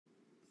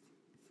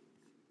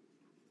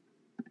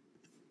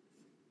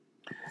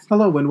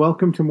Hello and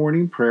welcome to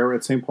morning prayer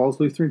at St. Paul's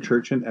Lutheran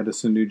Church in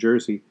Edison, New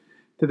Jersey.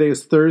 Today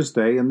is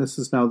Thursday, and this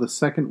is now the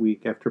second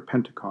week after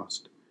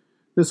Pentecost.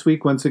 This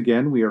week, once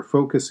again, we are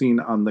focusing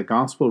on the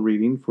gospel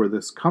reading for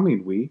this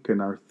coming week,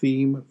 and our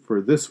theme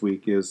for this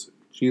week is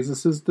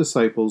Jesus'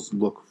 disciples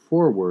look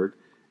forward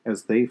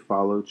as they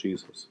follow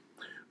Jesus.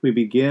 We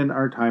begin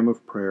our time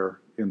of prayer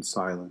in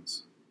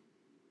silence.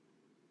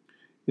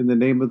 In the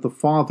name of the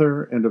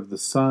Father, and of the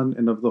Son,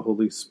 and of the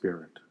Holy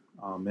Spirit.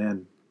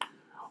 Amen.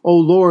 O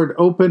Lord,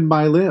 open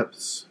my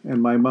lips,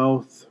 and my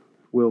mouth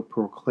will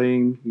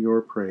proclaim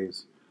your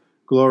praise.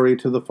 Glory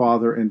to the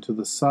Father, and to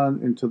the Son,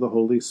 and to the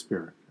Holy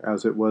Spirit,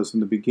 as it was in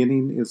the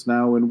beginning, is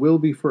now, and will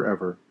be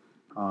forever.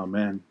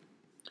 Amen.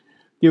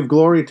 Give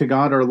glory to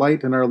God, our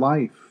light and our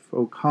life.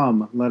 O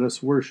come, let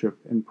us worship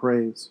and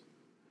praise.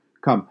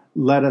 Come,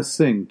 let us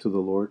sing to the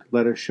Lord.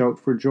 Let us shout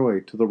for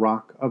joy to the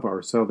rock of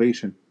our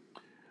salvation.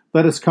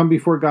 Let us come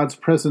before God's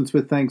presence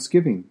with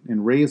thanksgiving,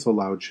 and raise a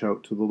loud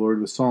shout to the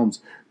Lord with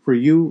psalms. For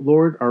you,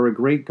 Lord, are a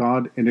great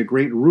God and a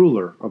great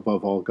ruler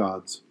above all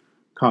gods.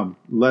 Come,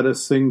 let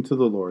us sing to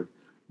the Lord.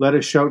 Let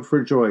us shout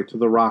for joy to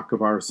the rock of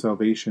our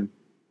salvation.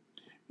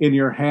 In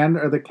your hand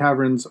are the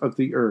caverns of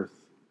the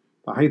earth.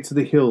 The heights of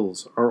the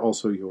hills are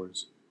also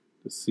yours.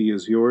 The sea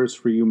is yours,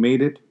 for you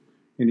made it,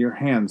 and your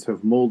hands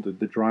have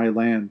molded the dry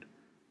land.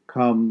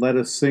 Come, let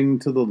us sing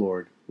to the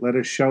Lord. Let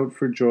us shout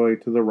for joy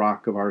to the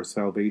rock of our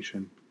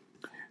salvation.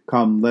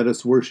 Come, let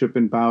us worship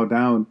and bow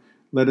down.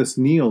 Let us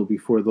kneel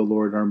before the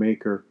Lord our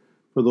Maker.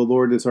 For the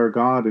Lord is our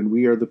God, and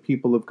we are the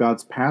people of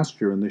God's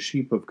pasture and the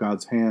sheep of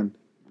God's hand.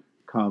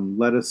 Come,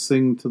 let us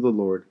sing to the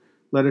Lord.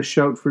 Let us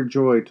shout for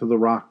joy to the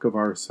rock of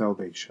our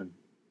salvation.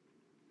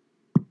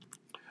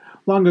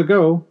 Long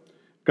ago,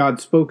 God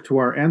spoke to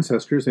our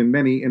ancestors in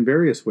many and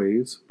various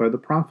ways by the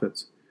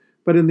prophets.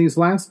 But in these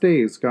last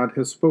days, God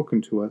has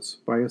spoken to us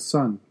by a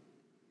Son.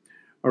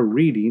 A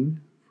reading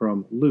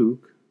from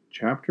Luke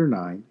chapter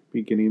 9,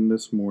 beginning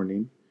this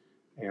morning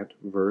at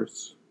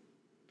verse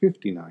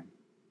 59.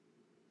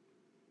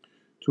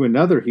 To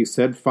another he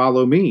said,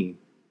 "Follow me."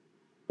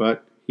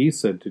 But he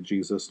said to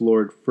Jesus,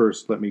 "Lord,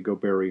 first let me go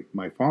bury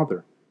my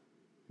father."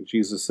 And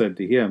Jesus said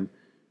to him,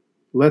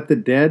 "Let the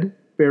dead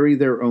bury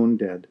their own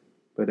dead,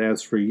 but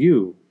as for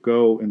you,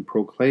 go and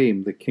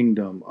proclaim the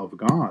kingdom of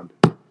God."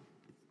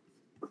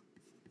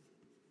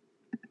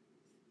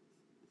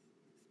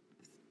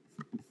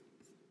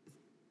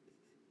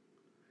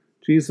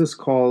 Jesus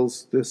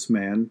calls this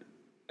man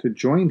to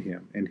join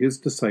him and his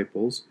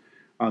disciples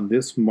on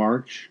this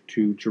march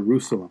to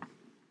Jerusalem.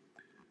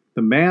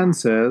 The man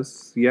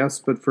says, yes,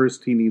 but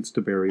first he needs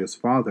to bury his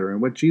father.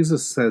 And what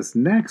Jesus says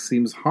next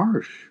seems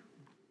harsh,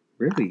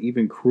 really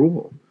even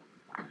cruel,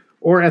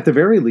 or at the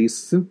very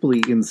least,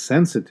 simply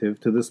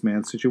insensitive to this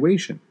man's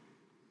situation.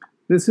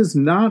 This is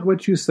not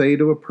what you say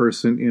to a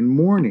person in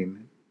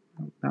mourning,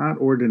 not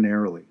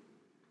ordinarily.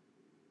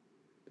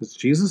 Does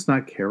Jesus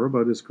not care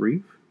about his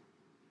grief?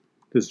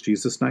 Does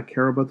Jesus not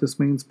care about this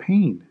man's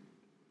pain?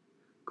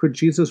 Could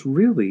Jesus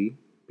really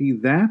be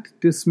that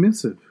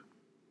dismissive?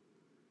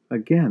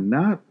 Again,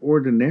 not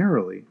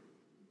ordinarily.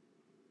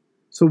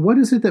 So what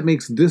is it that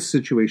makes this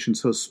situation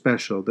so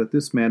special that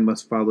this man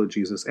must follow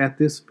Jesus at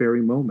this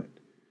very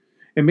moment?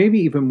 And maybe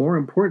even more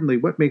importantly,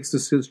 what makes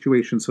this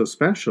situation so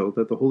special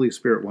that the Holy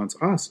Spirit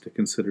wants us to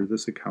consider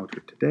this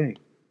encounter today?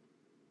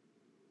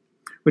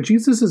 What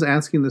Jesus is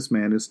asking this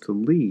man is to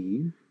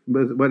leave,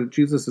 but what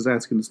Jesus is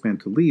asking this man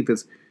to leave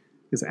is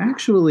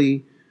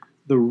actually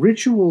the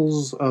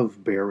rituals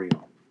of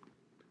burial,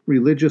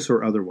 religious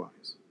or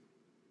otherwise,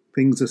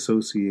 things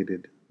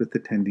associated with the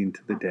tending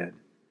to the dead.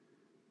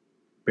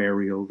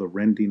 Burial, the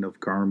rending of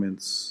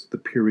garments, the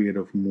period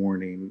of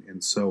mourning,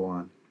 and so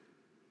on.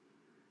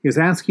 He is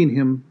asking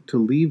him to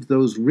leave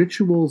those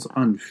rituals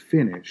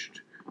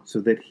unfinished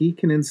so that he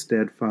can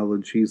instead follow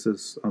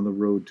Jesus on the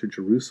road to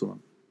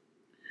Jerusalem.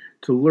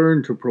 To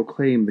learn to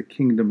proclaim the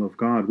kingdom of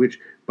God, which,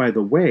 by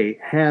the way,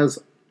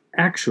 has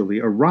actually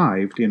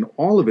arrived in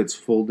all of its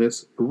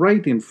fullness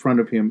right in front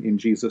of him in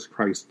Jesus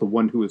Christ, the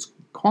one who is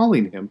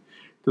calling him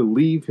to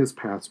leave his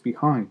past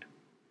behind.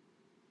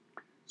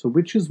 So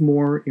which is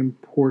more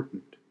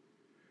important?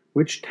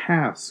 Which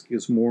task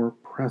is more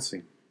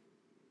pressing?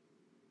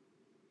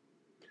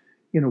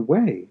 In a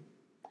way,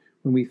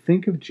 when we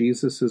think of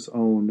Jesus'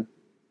 own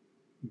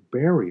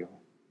burial,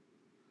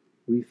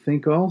 we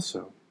think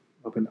also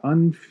of an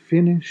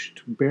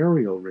unfinished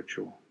burial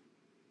ritual.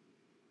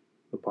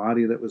 The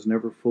body that was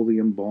never fully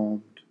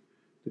embalmed,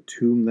 the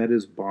tomb that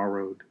is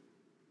borrowed.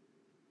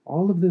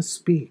 All of this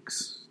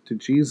speaks to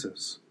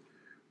Jesus,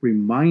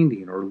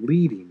 reminding or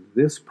leading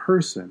this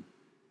person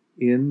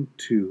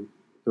into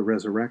the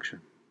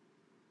resurrection.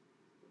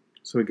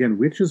 So again,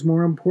 which is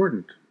more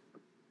important?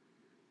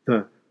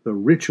 The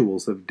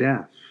rituals of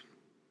death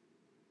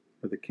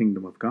or the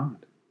kingdom of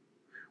God?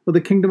 Well, the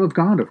kingdom of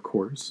God, of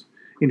course.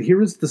 And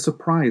here is the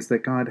surprise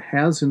that God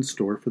has in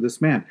store for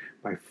this man.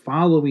 By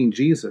following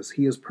Jesus,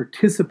 he is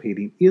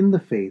participating in the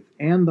faith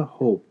and the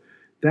hope,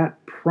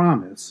 that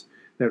promise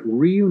that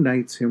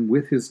reunites him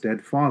with his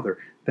dead father,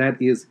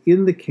 that is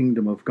in the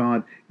kingdom of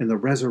God and the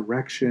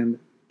resurrection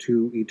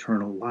to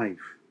eternal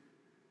life.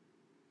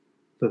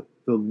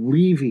 The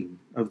leaving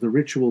of the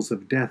rituals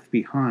of death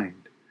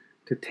behind,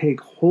 to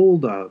take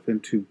hold of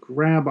and to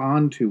grab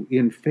onto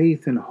in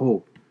faith and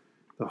hope,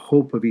 the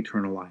hope of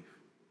eternal life.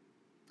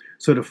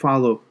 So to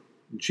follow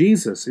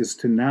Jesus is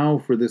to now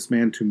for this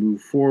man to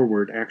move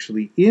forward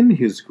actually in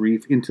his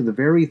grief into the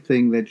very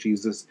thing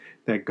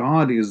that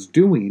God is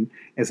doing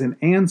as an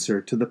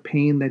answer to the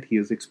pain that he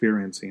is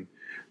experiencing.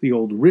 The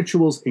old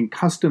rituals and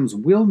customs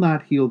will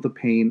not heal the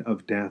pain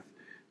of death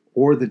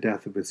or the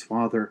death of his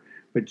father,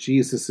 but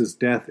Jesus'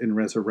 death and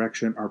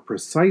resurrection are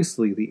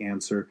precisely the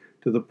answer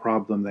to the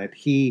problem that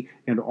he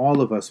and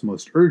all of us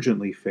most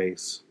urgently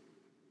face.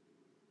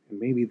 And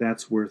maybe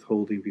that's worth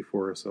holding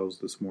before ourselves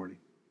this morning.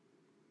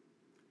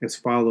 As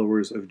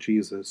followers of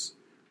Jesus,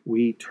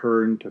 we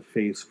turn to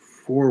face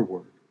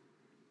forward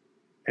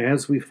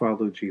as we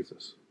follow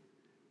Jesus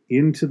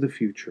into the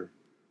future,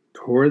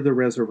 toward the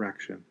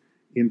resurrection,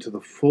 into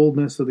the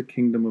fullness of the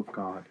kingdom of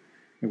God.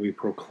 And we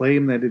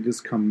proclaim that it has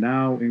come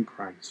now in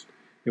Christ.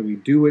 And we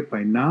do it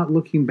by not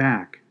looking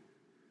back,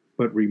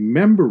 but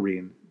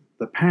remembering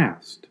the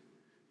past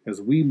as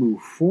we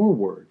move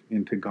forward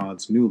into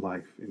God's new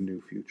life and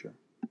new future.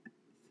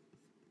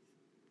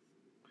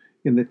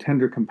 In the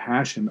tender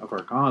compassion of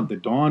our God, the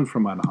dawn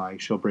from on high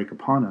shall break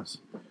upon us.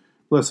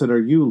 Blessed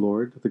are you,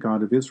 Lord, the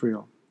God of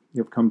Israel.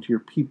 You have come to your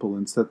people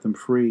and set them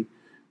free.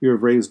 You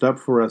have raised up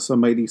for us a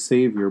mighty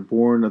Savior,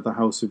 born of the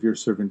house of your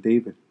servant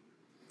David.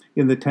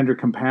 In the tender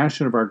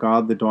compassion of our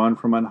God, the dawn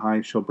from on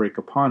high shall break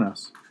upon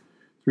us.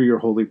 Through your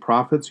holy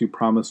prophets, you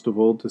promised of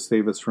old to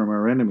save us from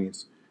our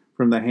enemies,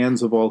 from the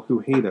hands of all who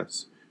hate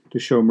us, to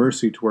show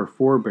mercy to our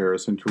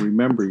forebears, and to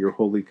remember your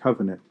holy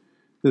covenant.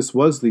 This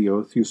was the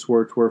oath you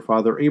swore to our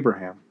father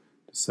Abraham,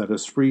 to set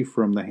us free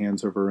from the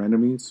hands of our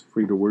enemies,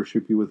 free to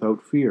worship you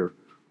without fear,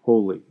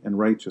 holy and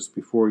righteous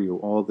before you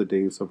all the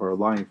days of our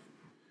life.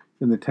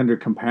 In the tender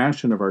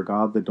compassion of our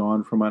God, the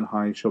dawn from on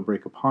high shall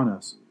break upon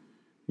us.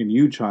 And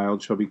you,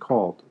 child, shall be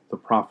called the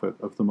prophet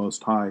of the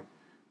Most High,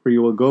 for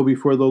you will go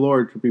before the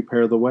Lord to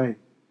prepare the way,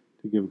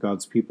 to give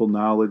God's people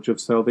knowledge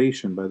of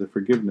salvation by the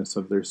forgiveness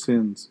of their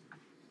sins.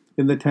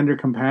 In the tender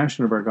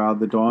compassion of our God,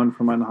 the dawn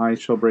from on high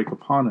shall break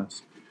upon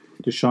us,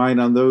 to shine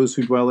on those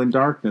who dwell in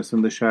darkness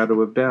and the shadow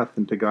of death,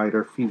 and to guide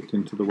our feet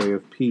into the way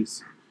of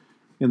peace.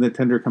 In the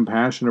tender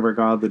compassion of our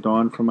God, the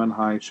dawn from on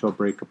high shall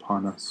break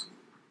upon us.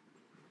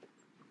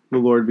 The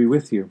Lord be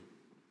with you.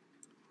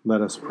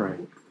 Let us pray.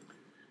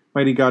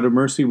 Mighty God of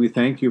mercy, we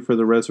thank you for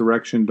the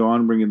resurrection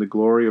dawn, bringing the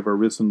glory of our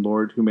risen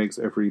Lord, who makes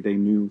every day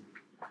new.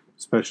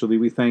 Especially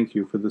we thank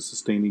you for the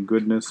sustaining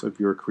goodness of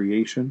your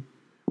creation,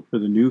 for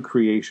the new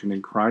creation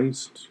in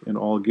Christ, and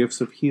all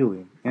gifts of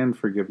healing and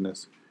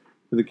forgiveness,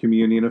 for the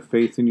communion of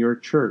faith in your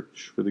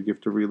church, for the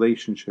gift of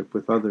relationship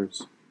with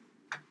others.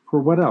 For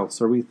what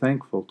else are we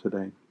thankful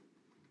today?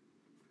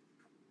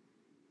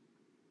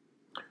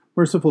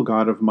 Merciful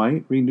God of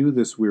might, renew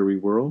this weary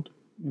world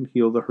and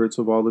heal the hurts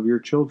of all of your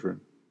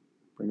children.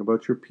 Bring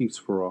about your peace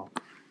for all.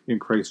 In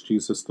Christ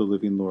Jesus, the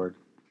living Lord.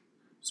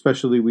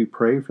 Especially we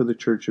pray for the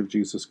Church of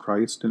Jesus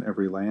Christ in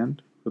every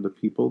land, for the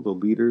people, the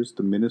leaders,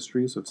 the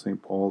ministries of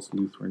St. Paul's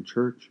Lutheran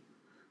Church,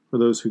 for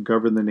those who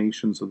govern the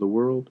nations of the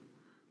world,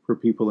 for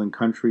people in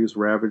countries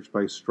ravaged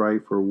by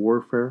strife or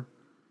warfare,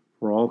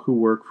 for all who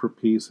work for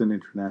peace and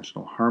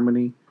international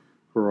harmony,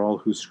 for all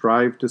who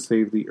strive to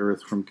save the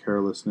earth from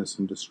carelessness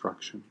and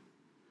destruction.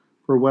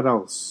 For what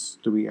else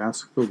do we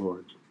ask the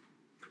Lord?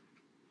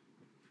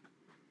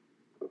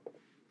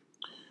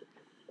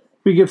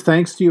 We give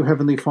thanks to you,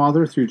 Heavenly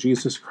Father, through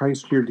Jesus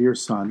Christ, your dear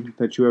Son,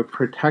 that you have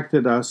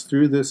protected us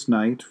through this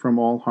night from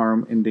all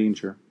harm and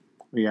danger.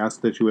 We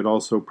ask that you would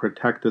also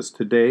protect us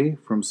today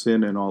from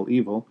sin and all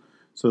evil,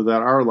 so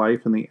that our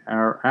life and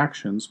our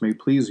actions may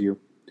please you.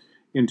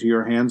 Into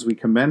your hands we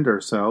commend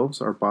ourselves,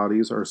 our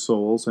bodies, our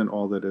souls, and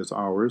all that is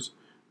ours.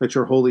 Let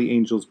your holy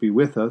angels be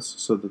with us,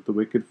 so that the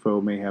wicked foe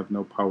may have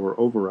no power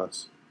over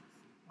us.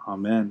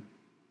 Amen.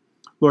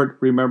 Lord,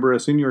 remember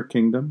us in your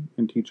kingdom,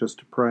 and teach us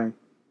to pray.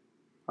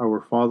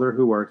 Our Father,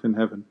 who art in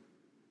heaven,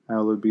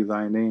 hallowed be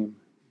thy name.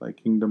 Thy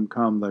kingdom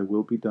come, thy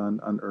will be done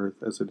on earth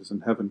as it is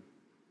in heaven.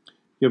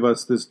 Give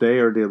us this day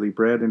our daily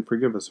bread, and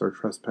forgive us our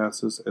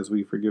trespasses, as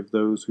we forgive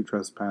those who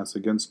trespass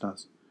against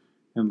us.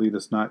 And lead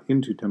us not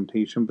into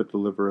temptation, but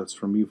deliver us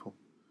from evil.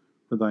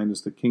 For thine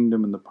is the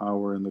kingdom, and the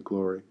power, and the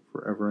glory,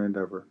 forever and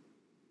ever.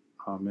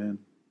 Amen.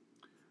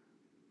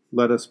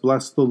 Let us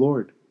bless the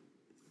Lord.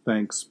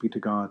 Thanks be to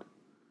God.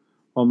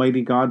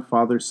 Almighty God,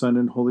 Father, Son,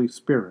 and Holy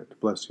Spirit,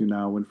 bless you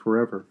now and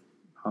forever.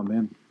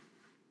 Amen.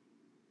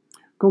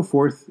 Go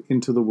forth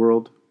into the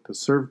world to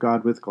serve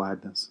God with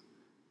gladness.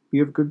 Be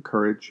of good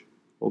courage.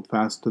 Hold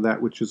fast to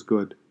that which is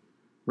good.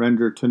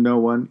 Render to no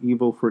one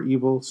evil for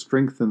evil.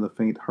 Strengthen the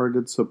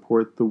faint-hearted.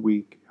 Support the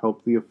weak.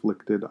 Help the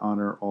afflicted.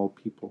 Honor all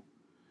people.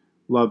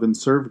 Love and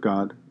serve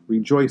God,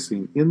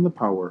 rejoicing in the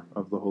power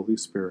of the Holy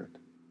Spirit.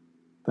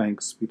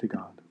 Thanks be to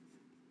God.